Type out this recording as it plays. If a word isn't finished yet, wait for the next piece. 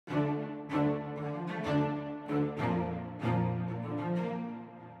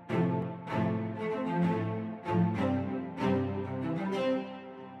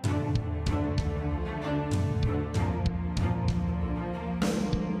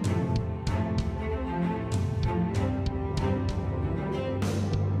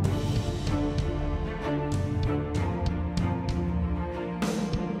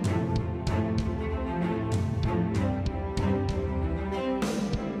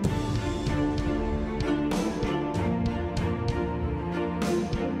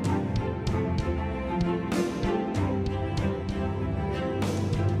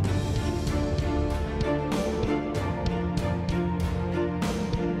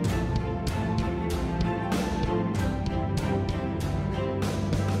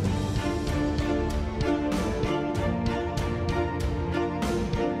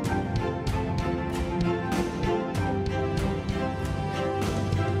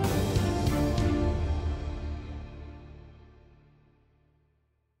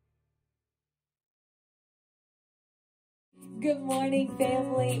Good morning,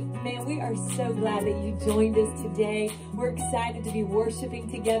 family. Man, we are so glad that you joined us today. We're excited to be worshiping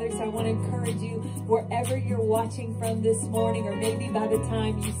together, so I want to encourage you wherever you're watching from this morning, or maybe by the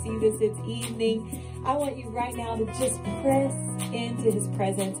time you see this, it's evening. I want you right now to just press into His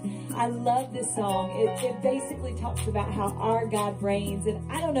presence. I love this song. It basically talks about how our God reigns, and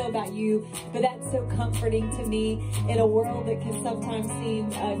I don't know about you, but that's so comforting to me in a world that can sometimes seem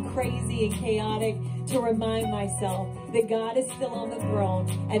crazy and chaotic, to remind myself that God is still on the throne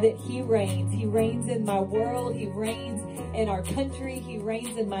and that He reigns. He reigns in my world. He reigns in our country. He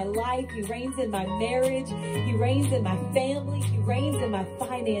reigns in my life. He reigns in my marriage. He reigns in my family. He reigns in my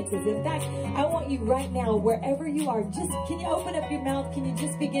finances. In fact, I want you right now, wherever you are, just can you open up your mouth? Can you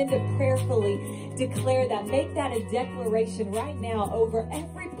just begin to prayerfully declare that? Make that a declaration right now over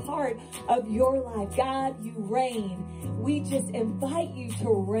every part of your life. God, you reign. We just invite you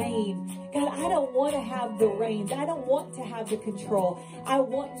to reign. God, I don't want to have the reins. I don't want to have the control. I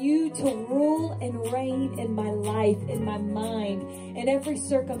want you to rule and reign in my life, in my mind, in every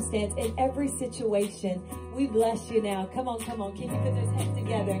circumstance, in every situation. We bless you now. Come on, come on. Can you put those hands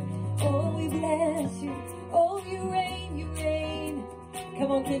together? Oh, we bless you. Oh, you reign, you reign.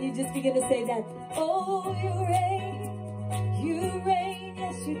 Come on, can you just begin to say that? Oh, you reign,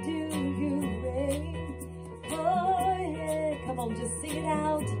 yes you do, you reign. Oh, yeah. Come on, just sing it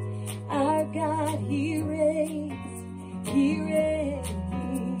out. Our God, He reigns. He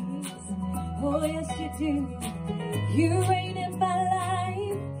reigns. Oh, yes, you do. You reign in my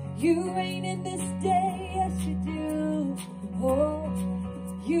life. You reign in this day. Yes, you do. Oh,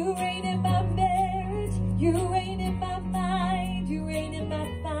 you reign in my marriage. You reign in my mind. You reign in my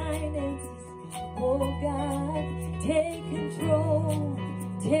finances. Oh, God, take control.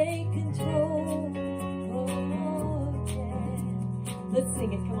 Take control. Let's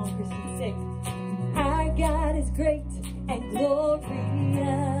sing it. Come on, Christian, sing. Our God is great and glorious.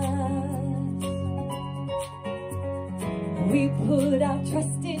 We put our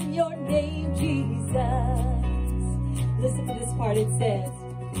trust in your name, Jesus. Listen to this part. It says,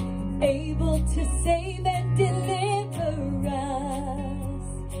 able to save and deliver us.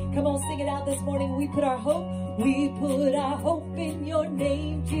 Come on, sing it out this morning. We put our hope in your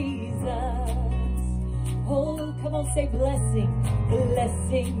name, Jesus. Oh, come on, say blessing,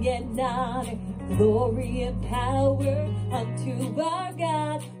 blessing and honor, glory and power unto our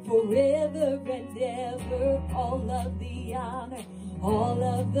God forever and ever. All of the honor, all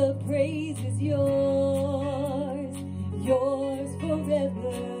of the praise is yours, yours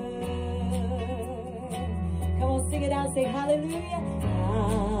forever. Come on, sing it out, say hallelujah,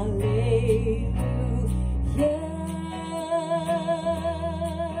 hallelujah.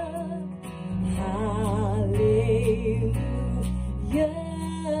 Hallelujah,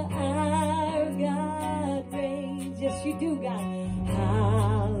 our God reigns. Yes, you do, God.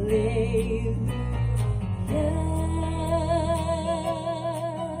 Hallelujah,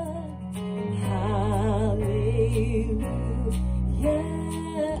 hallelujah,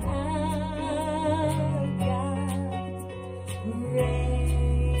 our God reigns.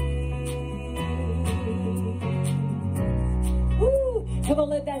 Woo! Come on,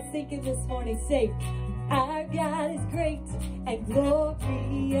 let that sink in this morning. Say, our God is great and glorious.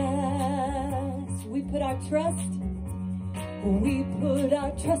 We put our trust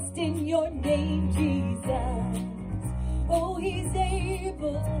in your name, Jesus. Oh, He's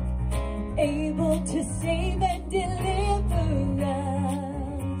able to save and deliver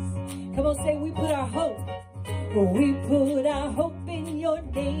us. Come on, say, we put our hope in your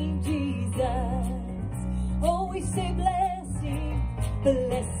name, Jesus. Oh, we say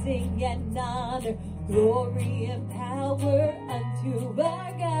blessing and honor, glory and power unto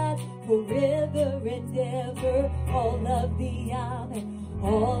our God forever and ever. All of the honor,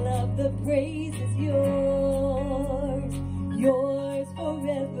 all of the praise is yours, yours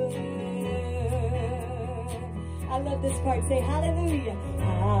forever. I love this part. Say hallelujah,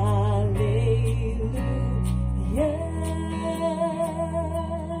 hallelujah,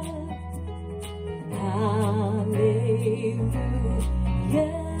 hallelujah.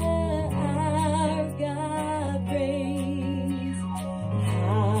 Our God reigns.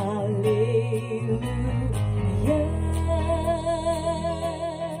 Hallelujah.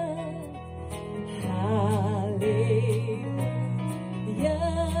 Hallelujah.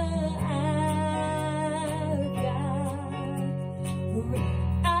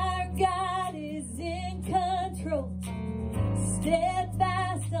 Our God is in control.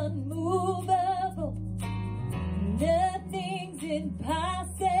 Steadfast, unmovable. Nothing's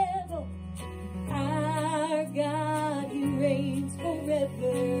impossible.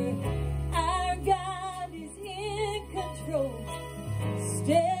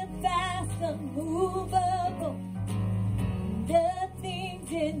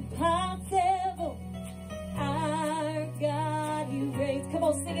 impossible. Our God, He reigns. Come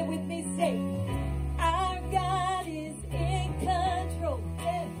on, sing it with me. Say, our God is in control.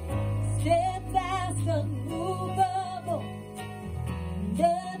 Steadfast, unmovable.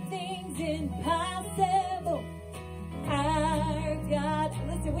 Nothing's impossible. Our God.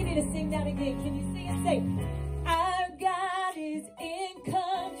 Listen, we need to sing that again. Can you sing it? Say, our God is in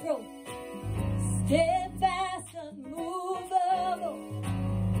control. Steadfast, unmovable.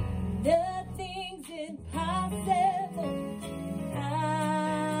 Nothing's impossible.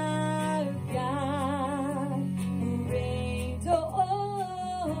 Our God reigns. Oh, oh,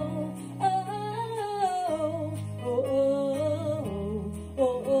 oh, oh, oh,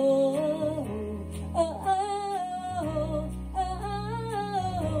 oh,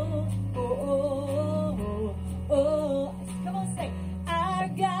 oh, oh, oh. Come on, say, our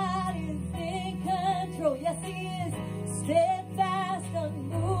God is in control. Yes, He is. Steadfast,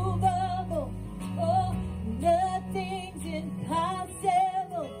 unmovable. Oh, nothing's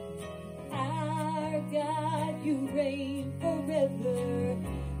impossible. Our God, you reign forever.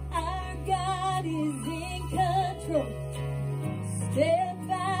 Our God is in control.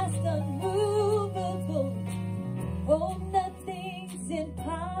 Steadfast, unmovable. Oh, nothing's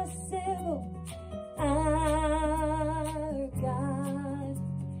impossible. Our God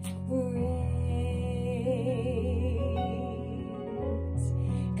reigns.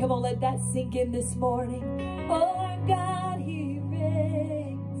 Come on, let that sink in this morning. Oh, our God, He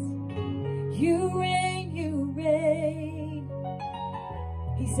reigns. You reign, you reign.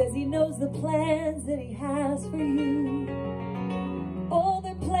 He says He knows the plans that He has for you. All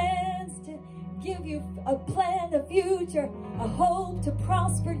the plans to give you a plan, a future, a hope to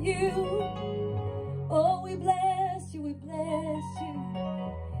prosper you. Oh, we bless you, we bless you.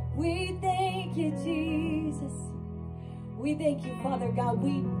 We thank you, Jesus. We thank you, Father God.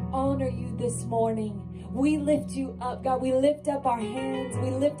 We honor you this morning. We lift you up, God. We lift up our hands.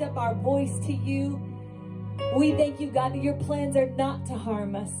 We lift up our voice to you. We thank you, God, that your plans are not to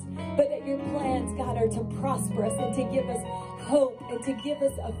harm us, but that your plans, God, are to prosper us and to give us hope and to give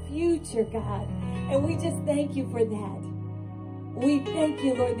us a future, God. And we just thank you for that. We thank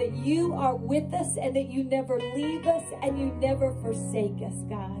you, Lord, that you are with us and that you never leave us and you never forsake us,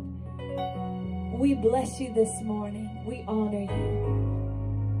 God. We bless you this morning. We honor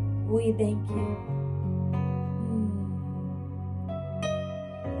you. We thank you.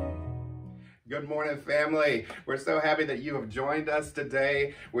 Good morning, family. We're so happy that you have joined us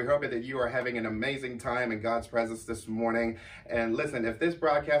today. We're hoping that you are having an amazing time in God's presence this morning. And listen, if this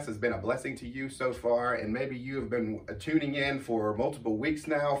broadcast has been a blessing to you so far, and maybe you have been tuning in for multiple weeks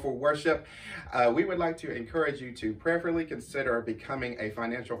now for worship, we would like to encourage you to prayerfully consider becoming a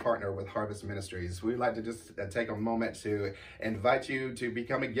financial partner with Harvest Ministries. We'd like to just take a moment to invite you to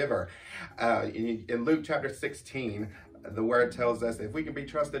become a giver. In Luke chapter 16, the word tells us if we can be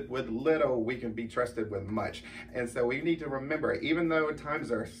trusted with little, we can be trusted with much. And so we need to remember, even though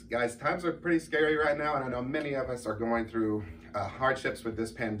times are pretty scary right now, and I know many of us are going through hardships with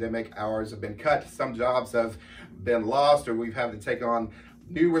this pandemic. Hours have been cut, some jobs have been lost, or we've had to take on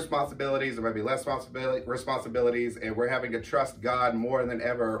new responsibilities or maybe less responsibilities, and we're having to trust God more than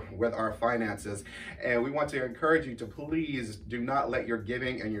ever with our finances. And we want to encourage you to please do not let your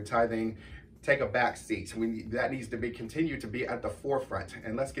giving and your tithing take a back seat. That needs to continue to be at the forefront,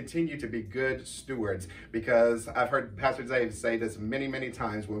 and let's continue to be good stewards, because I've heard Pastor Dave say this many, many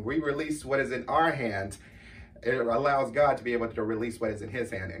times. When we release what is in our hand, it allows God to be able to release what is in his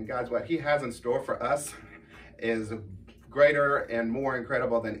hand. And God's what he has in store for us is greater and more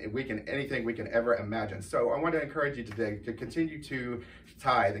incredible than anything we can ever imagine. So I want to encourage you today to continue to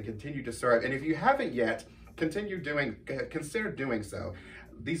tithe and continue to serve. And if you haven't yet, consider doing so.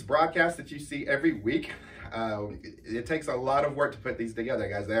 These broadcasts that you see every week, it takes a lot of work to put these together,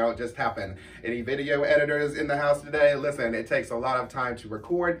 guys. They don't just happen. Any video editors in the house today? Listen, it takes a lot of time to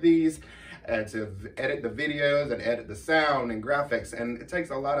record these, to edit the videos and edit the sound and graphics. And it takes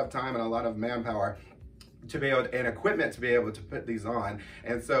a lot of time and a lot of manpower to be able and equipment to be able to put these on.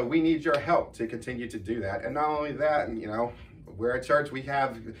 And so we need your help to continue to do that. And not only that, we're a church, we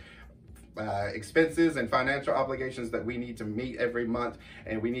have expenses and financial obligations that we need to meet every month,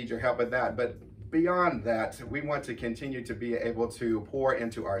 and we need your help with that. But beyond that, we want to continue to be able to pour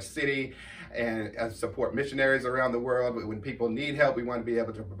into our city and support missionaries around the world. When people need help, we want to be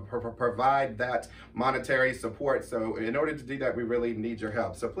able to provide that monetary support. So in order to do that, we really need your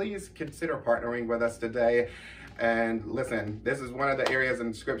help. So please consider partnering with us today. And listen, this is one of the areas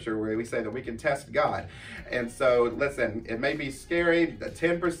in scripture where we say that we can test God. And so listen, it may be scary.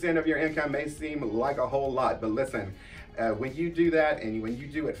 10% of your income may seem like a whole lot, but listen, when you do that and when you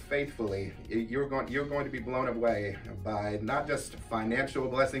do it faithfully, you're going to be blown away by not just financial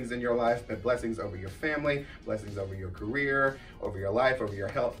blessings in your life, but blessings over your family, blessings over your career, over your life, over your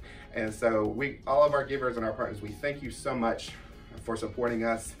health. And so all of our givers and our partners, we thank you so much for supporting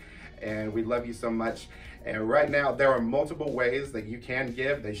us, and we love you so much. And right now, there are multiple ways that you can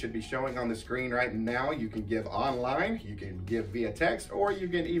give. They should be showing on the screen right now. You can give online, you can give via text, or you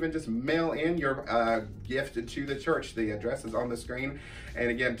can even just mail in your gift to the church. The address is on the screen. And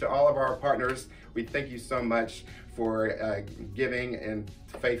again, to all of our partners, we thank you so much for giving and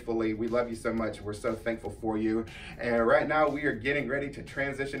faithfully. We love you so much. We're so thankful for you. And right now we are getting ready to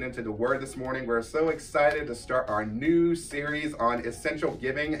transition into the Word this morning. We're so excited to start our new series on essential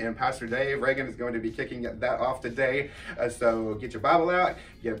giving, and Pastor Dave Reagan is going to be kicking that off today. So get your Bible out,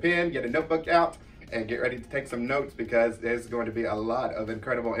 get a pen, get a notebook out, and get ready to take some notes, because there's going to be a lot of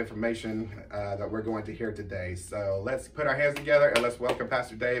incredible information that we're going to hear today. So let's put our hands together and let's welcome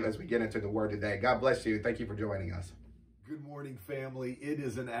Pastor Dave as we get into the Word today. God bless you. Thank you for joining us. Good morning, family. It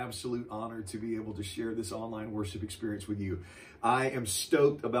is an absolute honor to be able to share this online worship experience with you. I am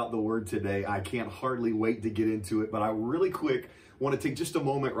stoked about the Word today. I can't hardly wait to get into it, but I really quick want to take just a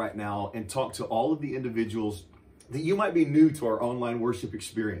moment right now and talk to all of the individuals that you might be new to our online worship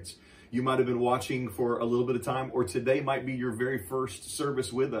experience. You might have been watching for a little bit of time, or today might be your very first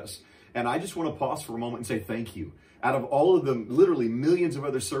service with us. And I just want to pause for a moment and say thank you. Out of all of the literally millions of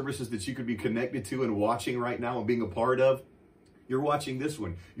other services that you could be connected to and watching right now and being a part of, you're watching this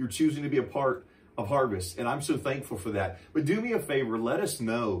one. You're choosing to be a part of Harvest, and I'm so thankful for that. But do me a favor, let us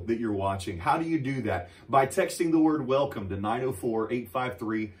know that you're watching. How do you do that? By texting the word welcome to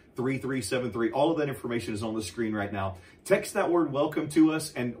 904-853-3373. All of that information is on the screen right now. Text that word welcome to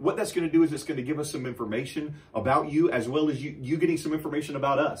us, and what that's going to do is it's going to give us some information about you, as well as you getting some information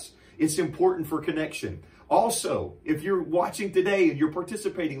about us. It's important for connection. Also, if you're watching today and you're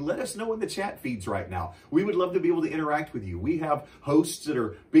participating, let us know in the chat feeds right now. We would love to be able to interact with you. We have hosts that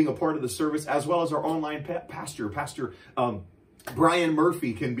are being a part of the service, as well as our online pastor, Pastor Brian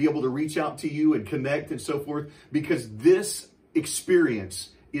Murphy, can be able to reach out to you and connect and so forth, because this experience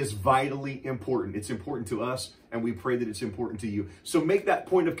is vitally important. It's important to us, and we pray that it's important to you. So make that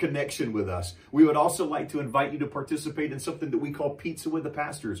point of connection with us. We would also like to invite you to participate in something that we call Pizza with the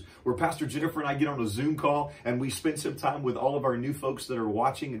Pastors, where Pastor Jennifer and I get on a Zoom call and we spend some time with all of our new folks that are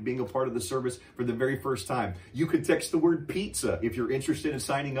watching and being a part of the service for the very first time. You can text the word pizza if you're interested in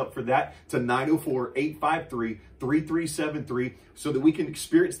signing up for that to 904-853-3373 so that we can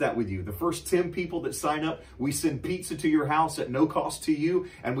experience that with you. The first 10 people that sign up, we send pizza to your house at no cost to you,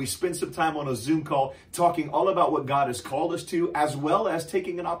 and we spend some time on a Zoom call talking all about what God has called us to, as well as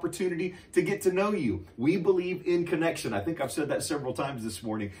taking an opportunity to get to know you. We believe in connection. I think I've said that several times this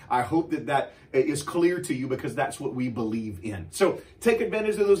morning. I hope that that is clear to you, because that's what we believe in. So take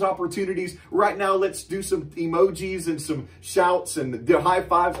advantage of those opportunities. Right now, let's do some emojis and some shouts and the high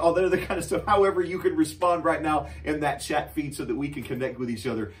fives, all that other kind of stuff. However you can respond right now in that chat feed so that we can connect with each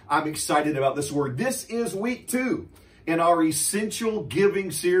other. I'm excited about this word. This is week 2 in our Essential Giving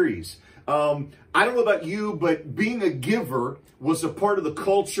series. I don't know about you, but being a giver was a part of the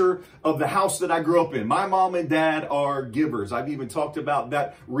culture of the house that I grew up in. My mom and dad are givers. I've even talked about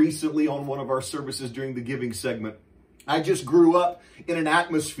that recently on one of our services during the giving segment. I just grew up in an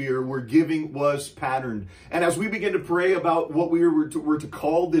atmosphere where giving was patterned. And as we begin to pray about what we were to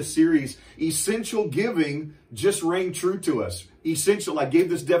call this series, essential giving just rang true to us. Essential, I gave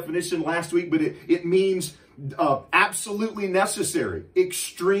this definition last week, but it means absolutely necessary,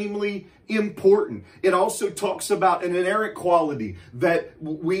 extremely important. It also talks about an inerrant quality, that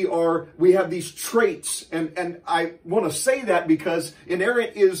we have these traits, and I want to say that because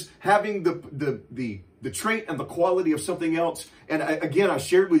inerrant is having the trait and the quality of something else. And again, I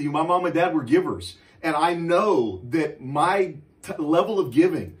shared with you, my mom and dad were givers, and I know that my level of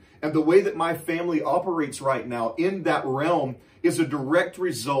giving and the way that my family operates right now in that realm is a direct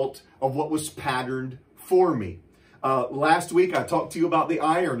result of what was patterned for me. Last week, I talked to you about the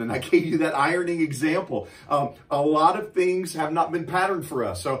iron, and I gave you that ironing example. A lot of things have not been patterned for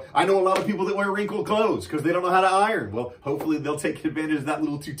us. So I know a lot of people that wear wrinkled clothes because they don't know how to iron. Well, hopefully they'll take advantage of that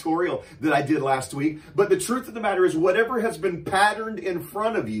little tutorial that I did last week. But the truth of the matter is, whatever has been patterned in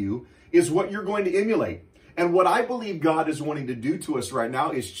front of you is what you're going to emulate. And what I believe God is wanting to do to us right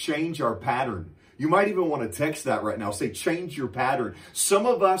now is change our pattern. You might even want to text that right now. Say, change your pattern. Some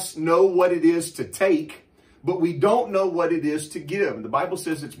of us know what it is to take, but we don't know what it is to give. And the Bible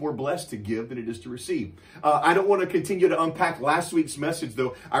says it's more blessed to give than it is to receive. I don't want to continue to unpack last week's message,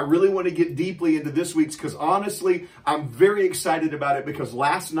 though. I really want to get deeply into this week's, because honestly, I'm very excited about it, because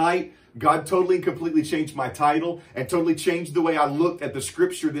last night God totally and completely changed my title and totally changed the way I looked at the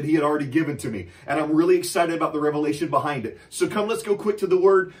scripture that he had already given to me. And I'm really excited about the revelation behind it. So come, let's go quick to the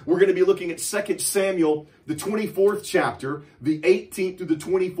word. We're going to be looking at 2 Samuel, the 24th chapter, the 18th to the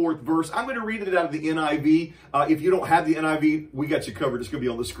 24th verse. I'm going to read it out of the NIV. If you don't have the NIV, we got you covered. It's going to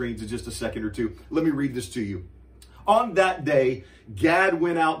be on the screens in just a second or two. Let me read this to you. On that day, Gad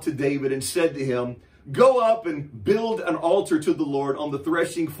went out to David and said to him, "Go up and build an altar to the Lord on the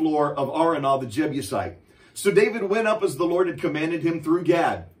threshing floor of Araunah the Jebusite." So David went up as the Lord had commanded him through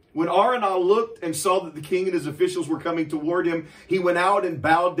Gad. When Araunah looked and saw that the king and his officials were coming toward him, he went out and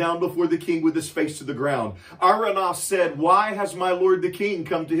bowed down before the king with his face to the ground. Araunah said, "Why has my lord the king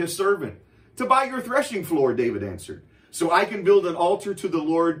come to his servant?" "To buy your threshing floor," David answered, "so I can build an altar to the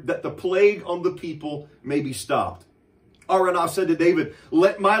Lord that the plague on the people may be stopped." Araunah said to David,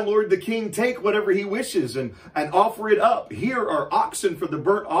 "Let my lord the king take whatever he wishes and offer it up. Here are oxen for the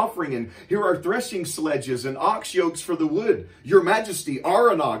burnt offering, and here are threshing sledges and ox yokes for the wood. Your majesty,"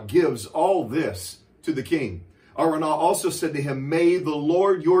 Araunah gives all this to the king. Araunah also said to him, "May the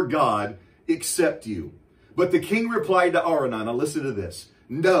Lord your God accept you." But the king replied to Araunah, now listen to this,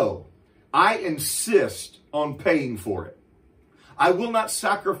 "No, I insist on paying for it. I will not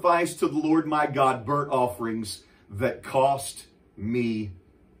sacrifice to the Lord my God burnt offerings that cost me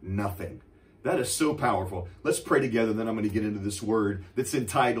nothing." That is so powerful. Let's pray together, then I'm going to get into this word that's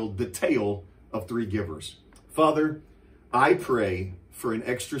entitled The Tale of Three Givers. Father, I pray for an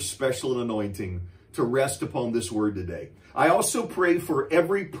extra special anointing to rest upon this word today. I also pray for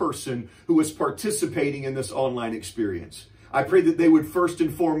every person who is participating in this online experience. I pray that they would first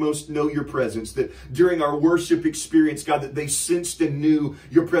and foremost know your presence, that during our worship experience, God, that they sensed and knew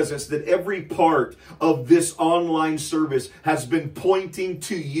your presence, that every part of this online service has been pointing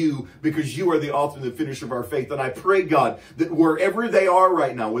to you because you are the author and the finisher of our faith. And I pray, God, that wherever they are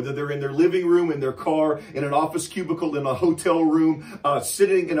right now, whether they're in their living room, in their car, in an office cubicle, in a hotel room,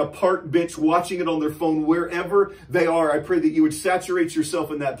 sitting in a park bench, watching it on their phone, wherever they are, I pray that you would saturate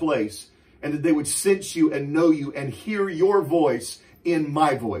yourself in that place, and that they would sense you and know you and hear your voice in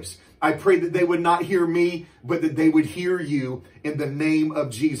my voice. I pray that they would not hear me, but that they would hear you in the name of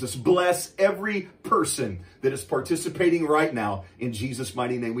Jesus. Bless every person that is participating right now. In Jesus'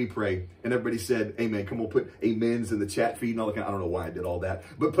 mighty name we pray. And everybody said, amen. Come on, put amens in the chat feed and all that kind. I don't know why I did all that,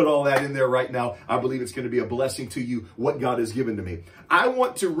 but put all that in there right now. I believe it's going to be a blessing to you, what God has given to me. I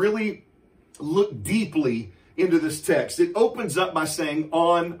want to really look deeply into this text. It opens up by saying,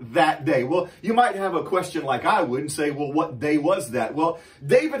 on that day. Well, you might have a question like I would and say, well, what day was that? Well,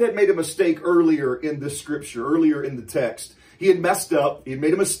 David had made a mistake earlier in the scripture, earlier in the text. He had messed up, he had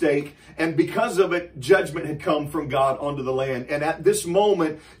made a mistake, and because of it, judgment had come from God onto the land. And at this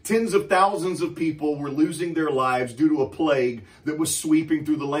moment, tens of thousands of people were losing their lives due to a plague that was sweeping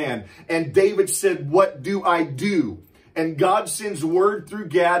through the land. And David said, what do I do? And God sends word through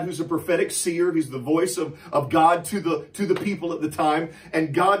Gad, who's a prophetic seer. He's the voice of God to the people at the time.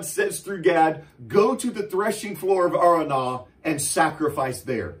 And God says through Gad, go to the threshing floor of Araunah and sacrifice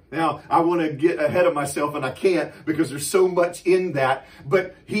there. Now, I want to get ahead of myself, and I can't because there's so much in that.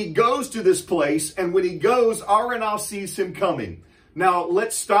 But he goes to this place, and when he goes, Araunah sees him coming. Now,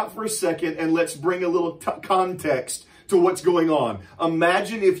 let's stop for a second, and let's bring a little context to what's going on.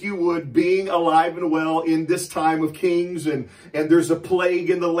 Imagine, if you would, being alive and well in this time of kings, and there's a plague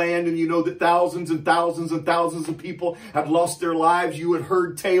in the land, and you know that thousands and thousands and thousands of people have lost their lives. You had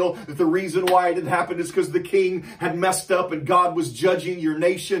heard tale that the reason why it had happened is because the king had messed up and God was judging your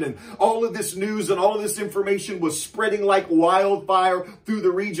nation, and all of this news and all of this information was spreading like wildfire through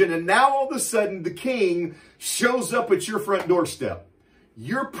the region. And now all of a sudden the king shows up at your front doorstep.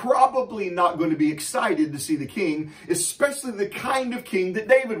 You're probably not going to be excited to see the king, especially the kind of king that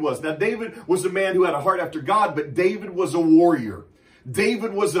David was. Now, David was a man who had a heart after God, but David was a warrior.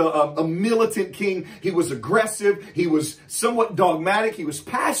 David was a militant king. He was aggressive. He was somewhat dogmatic. He was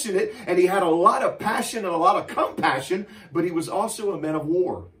passionate, and he had a lot of passion and a lot of compassion, but he was also a man of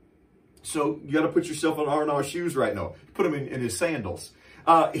war. So you got to put yourself in Araunah's shoes right now. Put him in his sandals.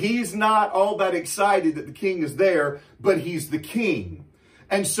 He's not all that excited that the king is there, but he's the king.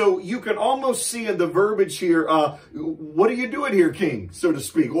 And so you can almost see in the verbiage here, what are you doing here, king, so to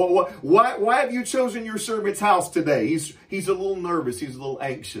speak? Well, why have you chosen your servant's house today? He's a little nervous. He's a little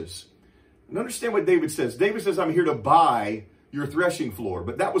anxious. And understand what David says. David says, I'm here to buy your threshing floor.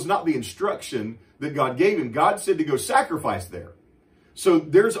 But that was not the instruction that God gave him. God said to go sacrifice there. So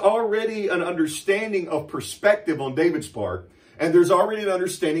there's already an understanding of perspective on David's part. And there's already an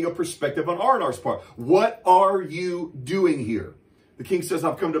understanding of perspective on Araunah's part. What are you doing here? The king says,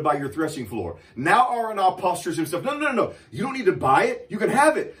 I've come to buy your threshing floor. Now Araunah postures himself. No. You don't need to buy it. You can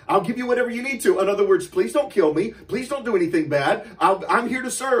have it. I'll give you whatever you need to. In other words, please don't kill me. Please don't do anything bad. I'm here to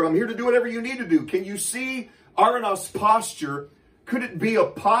serve. I'm here to do whatever you need to do. Can you see Araunah's posture? Could it be a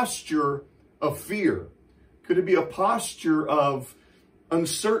posture of fear? Could it be a posture of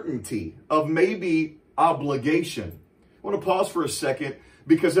uncertainty, of maybe obligation? I want to pause for a second,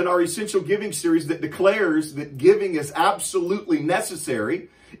 because in our Essential Giving series that declares that giving is absolutely necessary,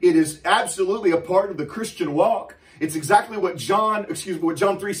 it is absolutely a part of the Christian walk. It's exactly what John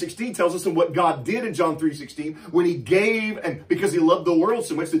 3:16 tells us, and what God did in John 3:16 when he gave, and because he loved the world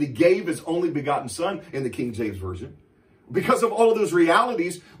so much that he gave his only begotten son in the King James Version. Because of all of those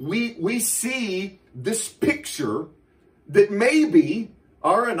realities, we see this picture that maybe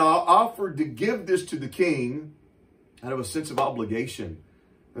Araunah offered to give this to the king out of a sense of obligation.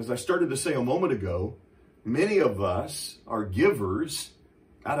 As I started to say a moment ago, many of us are givers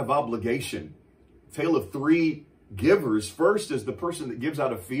out of obligation. Tale of three givers. First is the person that gives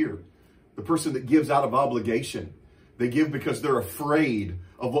out of fear, the person that gives out of obligation. They give because they're afraid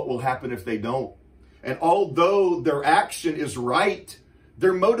of what will happen if they don't. And although their action is right,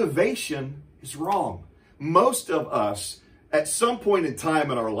 their motivation is wrong. Most of us, at some point in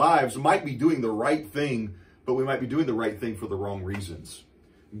time in our lives, might be doing the right thing, but we might be doing the right thing for the wrong reasons.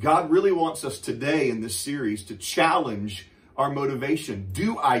 God really wants us today in this series to challenge our motivation.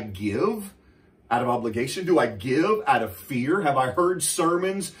 Do I give out of obligation? Do I give out of fear? Have I heard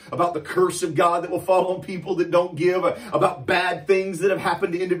sermons about the curse of God that will fall on people that don't give, about bad things that have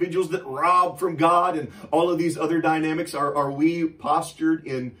happened to individuals that rob from God, and all of these other dynamics? Are we postured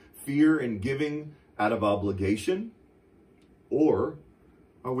in fear and giving out of obligation? Or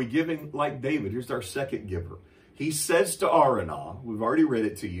are we giving like David? Here's our second giver. He says to Araunah, we've already read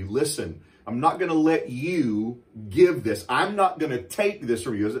it to you, listen, I'm not going to let you give this. I'm not going to take this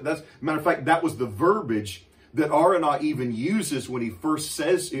from you. Matter of fact, that was the verbiage that Araunah even uses when he first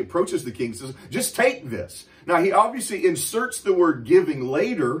says, he approaches the king, says, just take this. Now, he obviously inserts the word giving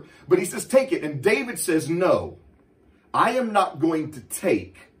later, but he says, take it. And David says, no, I am not going to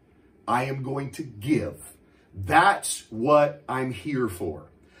take. I am going to give. That's what I'm here for.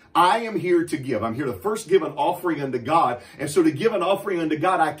 I am here to give. I'm here to first give an offering unto God. And so to give an offering unto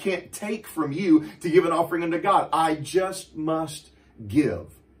God, I can't take from you to give an offering unto God. I just must give.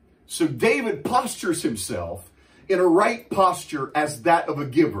 So David postures himself in a right posture as that of a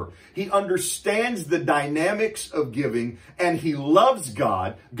giver. He understands the dynamics of giving, and he loves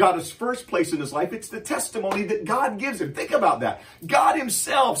God. God is first place in his life. It's the testimony that God gives him. Think about that. God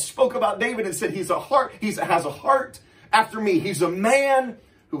himself spoke about David and said, he has a heart after me. He's a man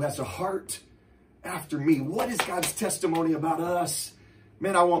who has a heart after me. What is God's testimony about us?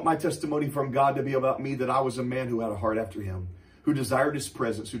 Man, I want my testimony from God to be about me, that I was a man who had a heart after him, who desired his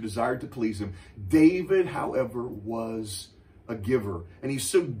presence, who desired to please him. David, however, was a giver. And he's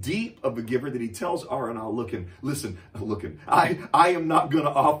so deep of a giver that he tells Araunah, listen, I am not going to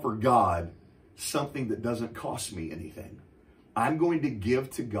offer God something that doesn't cost me anything. I'm going to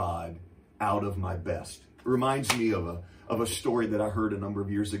give to God out of my best. It reminds me of a story that I heard a number of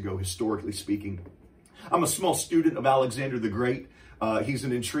years ago, historically speaking. I'm a small student of Alexander the Great. He's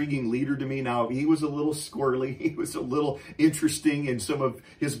an intriguing leader to me. Now, he was a little squirrely. He was a little interesting in some of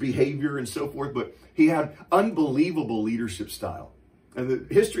his behavior and so forth, but he had unbelievable leadership style. And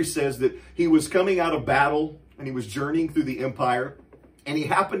the history says that he was coming out of battle and he was journeying through the empire, and he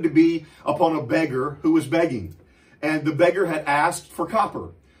happened to be upon a beggar who was begging. And the beggar had asked for copper.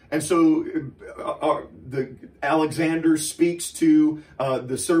 And so Alexander speaks to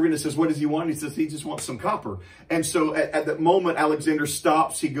the servant and says, what does he want? He says, he just wants some copper. And so at that moment, Alexander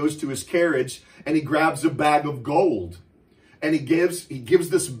stops. He goes to his carriage and he grabs a bag of gold. And he gives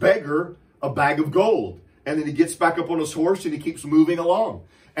this beggar a bag of gold. And then he gets back up on his horse and he keeps moving along.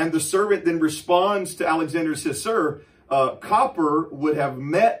 And the servant then responds to Alexander and says, sir, copper would have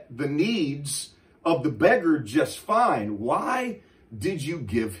met the needs of the beggar just fine. Why did you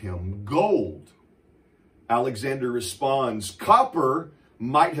give him gold? Alexander responds, copper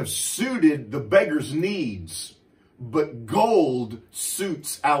might have suited the beggar's needs, but gold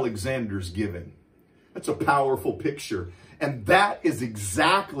suits Alexander's giving. That's a powerful picture. And that is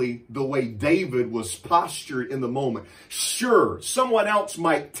exactly the way David was postured in the moment. Sure, someone else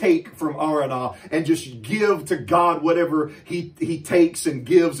might take from Araunah and just give to God whatever he takes and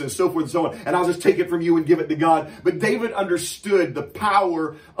gives and so forth and so on. And I'll just take it from you and give it to God. But David understood the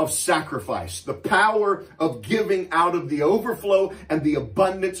power of sacrifice, the power of giving out of the overflow and the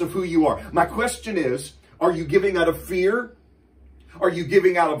abundance of who you are. My question is, are you giving out of fear? Are you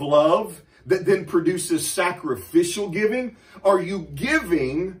giving out of love? that then produces sacrificial giving? Are you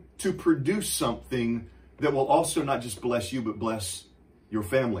giving to produce something that will also not just bless you, but bless your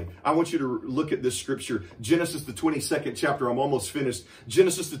family? I want you to look at this scripture. Genesis, the 22nd chapter. I'm almost finished.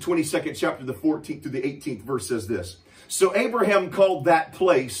 Genesis, the 22nd chapter, the 14th through the 18th verse says this. So Abraham called that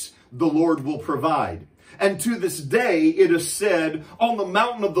place, the Lord will provide. And to this day, it is said, on the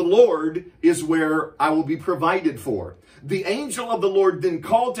mountain of the Lord is where I will be provided for. The angel of the Lord then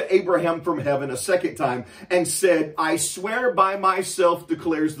called to Abraham from heaven a second time and said, I swear by myself,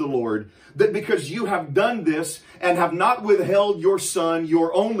 declares the Lord, that because you have done this and have not withheld your son,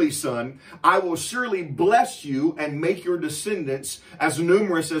 your only son, I will surely bless you and make your descendants as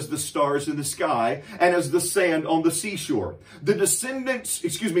numerous as the stars in the sky and as the sand on the seashore.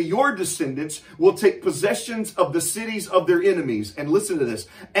 Your descendants will take possessions of the cities of their enemies. And listen to this.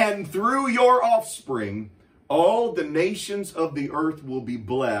 And through your offspring, all the nations of the earth will be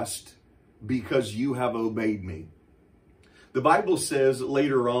blessed because you have obeyed me. The Bible says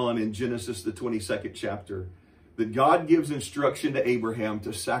later on in Genesis, the 22nd chapter, that God gives instruction to Abraham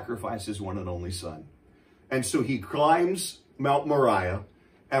to sacrifice his one and only son. And so he climbs Mount Moriah,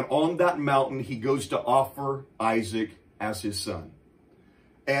 and on that mountain, he goes to offer Isaac as his son.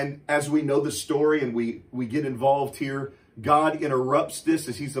 And as we know the story and we get involved here, God interrupts this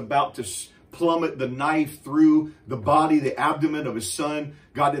as he's about to plummet the knife through the body, the abdomen of his son.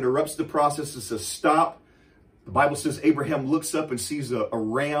 God interrupts the process and says, stop. The Bible says Abraham looks up and sees a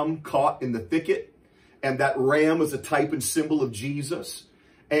ram caught in the thicket. And that ram is a type and symbol of Jesus.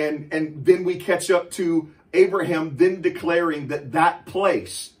 And then we catch up to Abraham then declaring that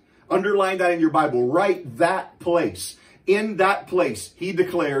place, underline that in your Bible, write that place. In that place, he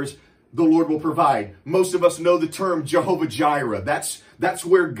declares, the Lord will provide. Most of us know the term Jehovah Jireh. That's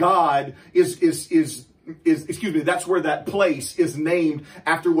where God that's where that place is named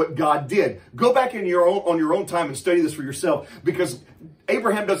after what God did. Go back on your own time and study this for yourself, because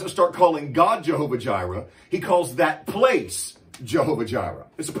Abraham doesn't start calling God Jehovah Jireh. He calls that place Jehovah Jireh.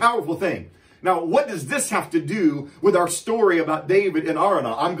 It's a powerful thing. Now, what does this have to do with our story about David and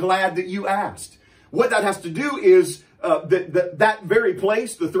Araunah? I'm glad that you asked. What that has to do is that very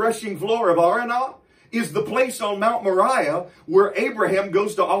place, the threshing floor of Araunah, is the place on Mount Moriah where Abraham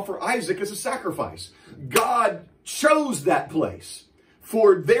goes to offer Isaac as a sacrifice. God chose that place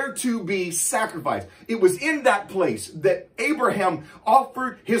for there to be sacrifice. It was in that place that Abraham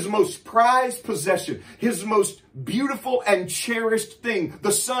offered his most prized possession, his most beautiful and cherished thing,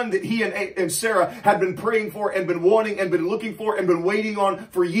 the son that he and Sarah had been praying for and been wanting and been looking for and been waiting on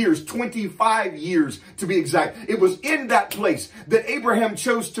for years, 25 years to be exact. It was in that place that Abraham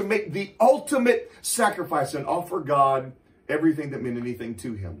chose to make the ultimate sacrifice and offer God everything that meant anything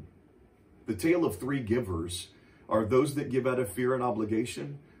to him. The tale of three givers are those that give out of fear and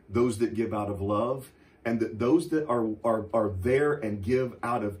obligation, those that give out of love, and those that are there and give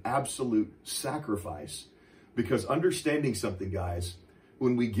out of absolute sacrifice. Because understanding something, guys,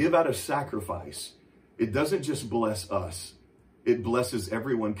 when we give out of sacrifice, it doesn't just bless us. It blesses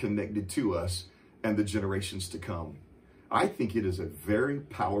everyone connected to us and the generations to come. I think it is a very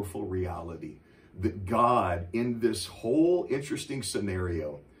powerful reality that God, in this whole interesting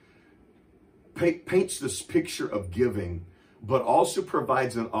scenario, paints this picture of giving, but also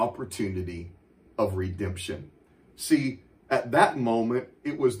provides an opportunity of redemption. See, at that moment,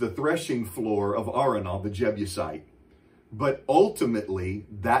 it was the threshing floor of Araunah, the Jebusite. But ultimately,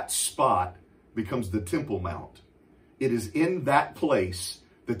 that spot becomes the Temple Mount. It is in that place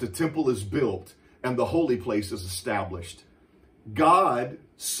that the temple is built and the holy place is established. God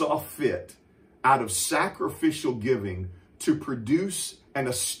saw fit, out of sacrificial giving, to produce and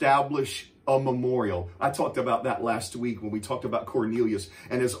establish a memorial. I talked about that last week when we talked about Cornelius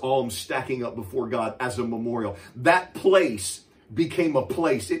and his alms stacking up before God as a memorial. That place became a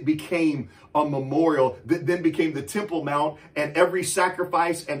place. It became a memorial that then became the Temple Mount, and every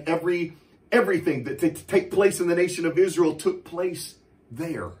sacrifice and everything that take place in the nation of Israel took place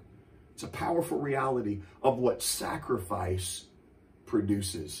there. It's a powerful reality of what sacrifice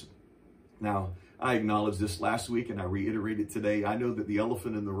produces. Now, I acknowledged this last week and I reiterate it today. I know that the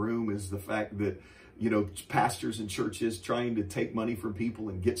elephant in the room is the fact that, pastors and churches trying to take money from people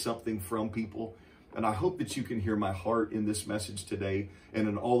and get something from people. And I hope that you can hear my heart in this message today and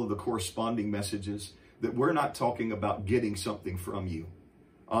in all of the corresponding messages, that we're not talking about getting something from you.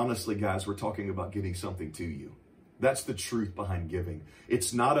 Honestly, guys, we're talking about getting something to you. That's the truth behind giving.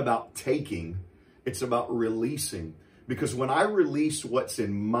 It's not about taking, it's about releasing. Because when I release what's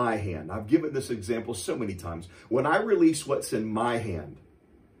in my hand, I've given this example so many times. When I release what's in my hand,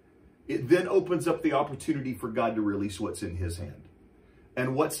 it then opens up the opportunity for God to release what's in his hand.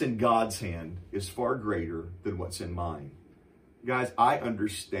 And what's in God's hand is far greater than what's in mine. Guys, I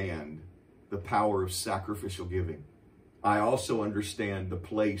understand the power of sacrificial giving. I also understand the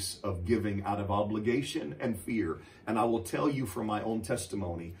place of giving out of obligation and fear. And I will tell you from my own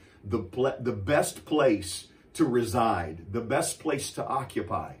testimony, the best place to reside, the best place to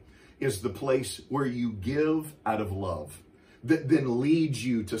occupy is the place where you give out of love that then leads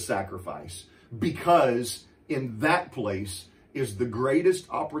you to sacrifice. Because in that place is the greatest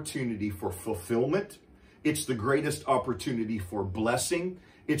opportunity for fulfillment. It's the greatest opportunity for blessing.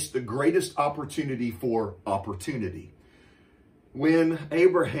 It's the greatest opportunity for opportunity. When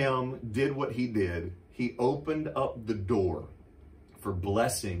Abraham did what he did, he opened up the door for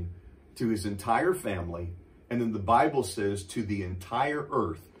blessing to his entire family. And then the Bible says to the entire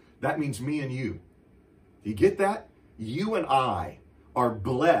earth. That means me and you. Do you get that? You and I are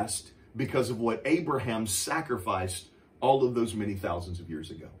blessed because of what Abraham sacrificed all of those many thousands of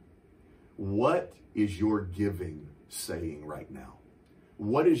years ago. What is your giving saying right now?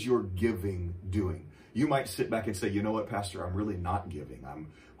 What is your giving doing? You might sit back and say, you know what, Pastor, I'm really not giving.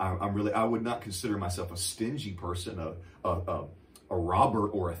 I would not consider myself a stingy person, a robber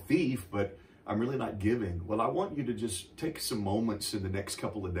or a thief, but I'm really not giving. Well, I want you to just take some moments in the next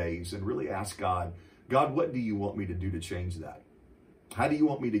couple of days and really ask God, God, what do you want me to do to change that? How do you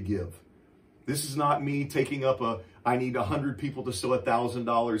want me to give? This is not me taking up I need 100 people to sow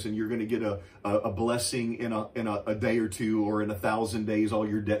 $1,000 and you're going to get a blessing in a day or two, or in 1,000 days, all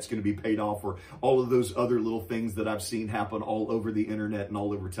your debt's going to be paid off, or all of those other little things that I've seen happen all over the internet and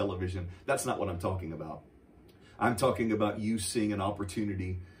all over television. That's not what I'm talking about. I'm talking about you seeing an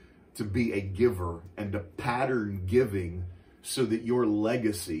opportunity to be a giver and to pattern giving so that your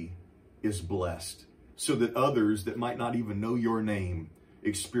legacy is blessed, so that others that might not even know your name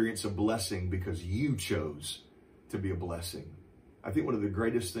experience a blessing because you chose to be a blessing. I think one of the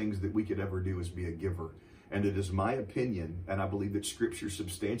greatest things that we could ever do is be a giver. And it is my opinion, and I believe that Scripture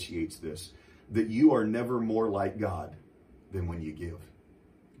substantiates this, that you are never more like God than when you give.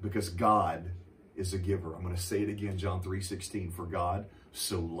 Because God is a giver. I'm going to say it again, John 3:16. For God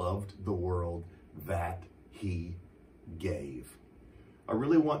so loved the world that he gave. I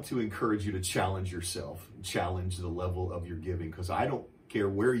really want to encourage you to challenge yourself, challenge the level of your giving, because I don't care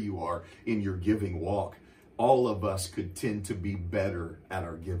where you are in your giving walk. All of us could tend to be better at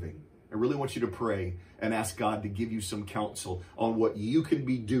our giving. I really want you to pray and ask God to give you some counsel on what you can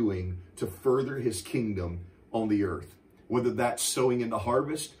be doing to further his kingdom on the earth. Whether that's sowing into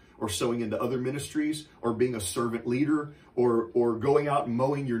Harvest, or sowing into other ministries, or being a servant leader, or going out and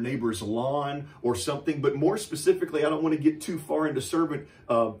mowing your neighbor's lawn or something. But more specifically, I don't want to get too far into servant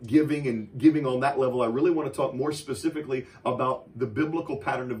giving and giving on that level. I really want to talk more specifically about the biblical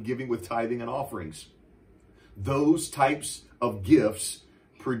pattern of giving with tithing and offerings. Those types of gifts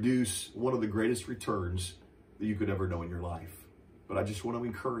produce one of the greatest returns that you could ever know in your life. But I just want to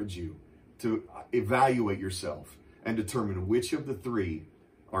encourage you to evaluate yourself and determine which of the three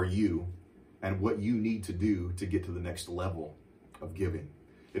are you and what you need to do to get to the next level of giving.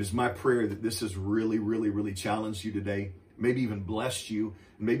 It is my prayer that this has really, really, really challenged you today, maybe even blessed you,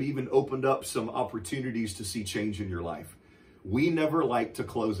 and maybe even opened up some opportunities to see change in your life. We never like to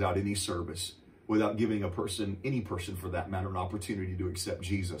close out any service without giving a person, any person for that matter, an opportunity to accept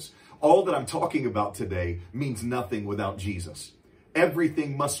Jesus. All that I'm talking about today means nothing without Jesus.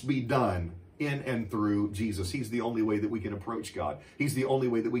 Everything must be done in and through Jesus. He's the only way that we can approach God. He's the only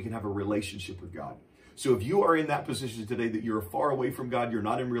way that we can have a relationship with God. So if you are in that position today that you're far away from God, you're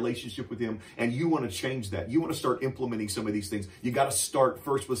not in relationship with him, and you want to change that, you want to start implementing some of these things, you got to start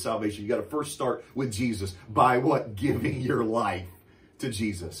first with salvation. You got to first start with Jesus. By what? Giving your life to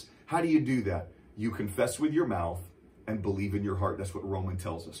Jesus. How do you do that? You confess with your mouth and believe in your heart. That's what Romans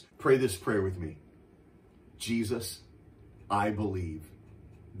tells us. Pray this prayer with me. Jesus, I believe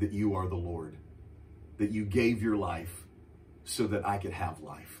that you are the Lord, that you gave your life so that I could have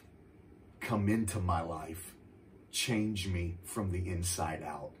life. Come into my life. Change me from the inside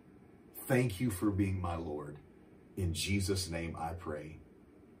out. Thank you for being my Lord. In Jesus' name I pray.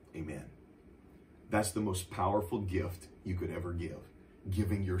 Amen. That's the most powerful gift you could ever give.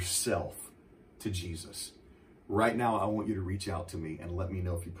 Giving yourself to Jesus. Right now, I want you to reach out to me and let me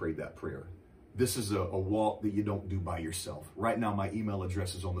know if you prayed that prayer. This is a walk that you don't do by yourself. Right now, my email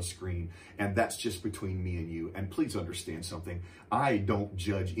address is on the screen, and that's just between me and you. And please understand something. I don't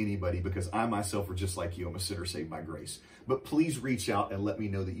judge anybody because I myself are just like you. I'm a sinner saved by grace. But please reach out and let me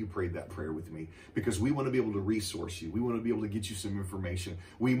know that you prayed that prayer with me, because we want to be able to resource you. We want to be able to get you some information.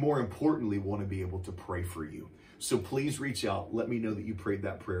 We, more importantly, want to be able to pray for you. So please reach out. Let me know that you prayed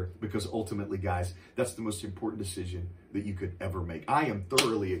that prayer, because ultimately, guys, that's the most important decision that you could ever make. I am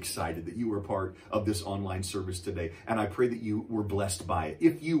thoroughly excited that you were a part of this online service today, and I pray that you were blessed by it.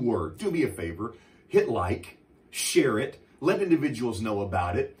 If you were, do me a favor, hit like, share it, let individuals know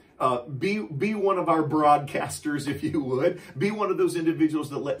about it. Be one of our broadcasters, if you would. Be one of those individuals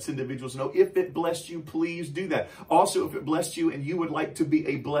that lets individuals know. If it blessed you, please do that. Also, if it blessed you and you would like to be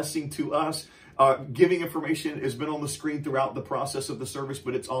a blessing to us, giving information has been on the screen throughout the process of the service,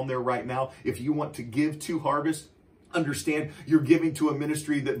 but it's on there right now. If you want to give to Harvest, understand you're giving to a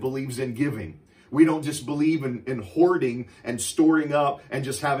ministry that believes in giving. We don't just believe in hoarding and storing up and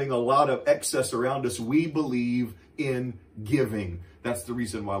just having a lot of excess around us. We believe in giving. That's the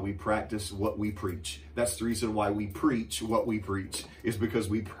reason why we practice what we preach. That's the reason why we preach what we preach, is because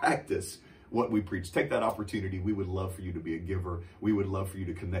we practice what we preach. Take that opportunity. We would love for you to be a giver. We would love for you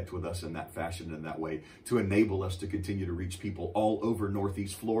to connect with us in that fashion, in that way, to enable us to continue to reach people all over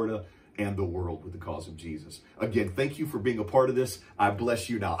Northeast Florida and the world with the cause of Jesus. Again, thank you for being a part of this. I bless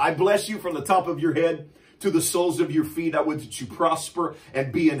you now. I bless you from the top of your head to the soles of your feet. I would that you prosper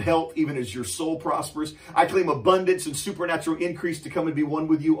and be in health, even as your soul prospers. I claim abundance and supernatural increase to come and be one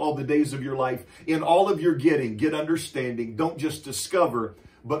with you all the days of your life. In all of your getting, get understanding. Don't just discover,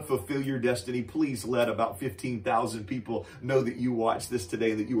 but fulfill your destiny. Please let about 15,000 people know that you watched this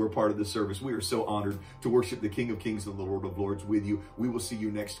today, that you were part of the service. We are so honored to worship the King of Kings and the Lord of Lords with you. We will see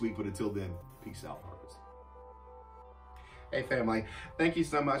you next week, but until then, peace out, Harvest. Hey family, thank you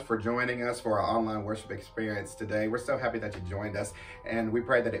so much for joining us for our online worship experience today. We're so happy that you joined us, and we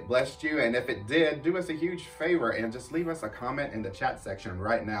pray that it blessed you. And if it did, do us a huge favor and just leave us a comment in the chat section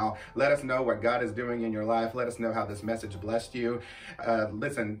right now. Let us know what God is doing in your life. Let us know how this message blessed you.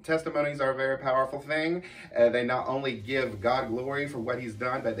 Listen, testimonies are a very powerful thing. They not only give God glory for what he's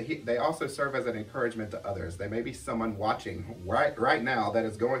done, but they also serve as an encouragement to others. There may be someone watching right now that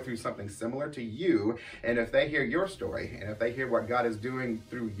is going through something similar to you, and if they hear your story, and if they hear what God is doing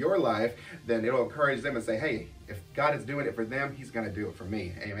through your life, then it'll encourage them and say, hey, if God is doing it for them, he's going to do it for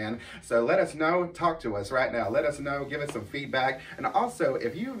me. Amen. So let us know. Talk to us right now. Let us know. Give us some feedback. And also,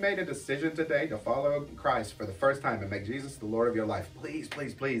 if you've made a decision today to follow Christ for the first time and make Jesus the Lord of your life, please,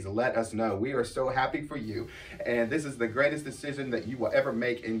 please, please let us know. We are so happy for you. And this is the greatest decision that you will ever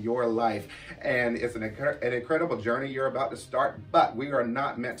make in your life. And it's an incredible journey you're about to start, but we are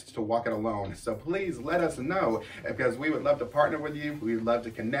not meant to walk it alone. So please let us know, because we would love to partner with you. We would love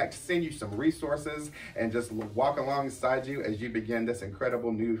to connect, send you some resources, and just walk alongside you as you begin this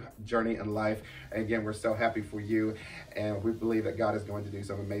incredible new journey in life. And again, we're so happy for you, and we believe that God is going to do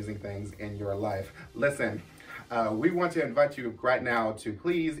some amazing things in your life. Listen, we want to invite you right now to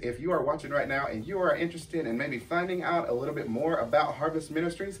please, if you are watching right now and you are interested in maybe finding out a little bit more about Harvest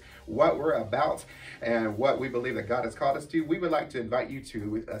Ministries, what we're about, and what we believe that God has called us to, we would like to invite you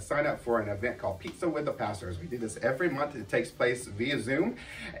to sign up for an event called Pizza with the Pastors. We do this every month. It takes place via Zoom,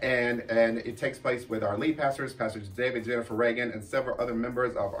 and it takes place with our lead pastors, Pastors David, Jennifer Reagan, and several other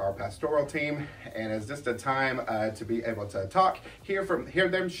members of our pastoral team. And it's just a time to be able to talk, hear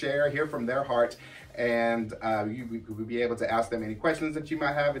them share, hear from their heart, and you will be able to ask them any questions that you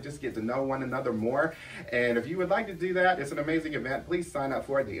might have and just get to know one another more. And if you would like to do that, it's an amazing event. Please sign up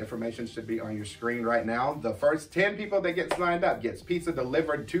for it. The information should be on your screen right now. The first 10 people that get signed up gets pizza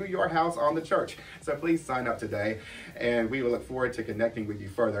delivered to your house on the church. So please sign up today, and we will look forward to connecting with you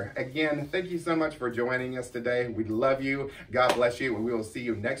further. Again, thank you so much for joining us today. We love you. God bless you, and we will see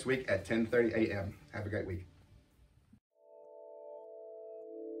you next week at 10:30 a.m. Have a great week.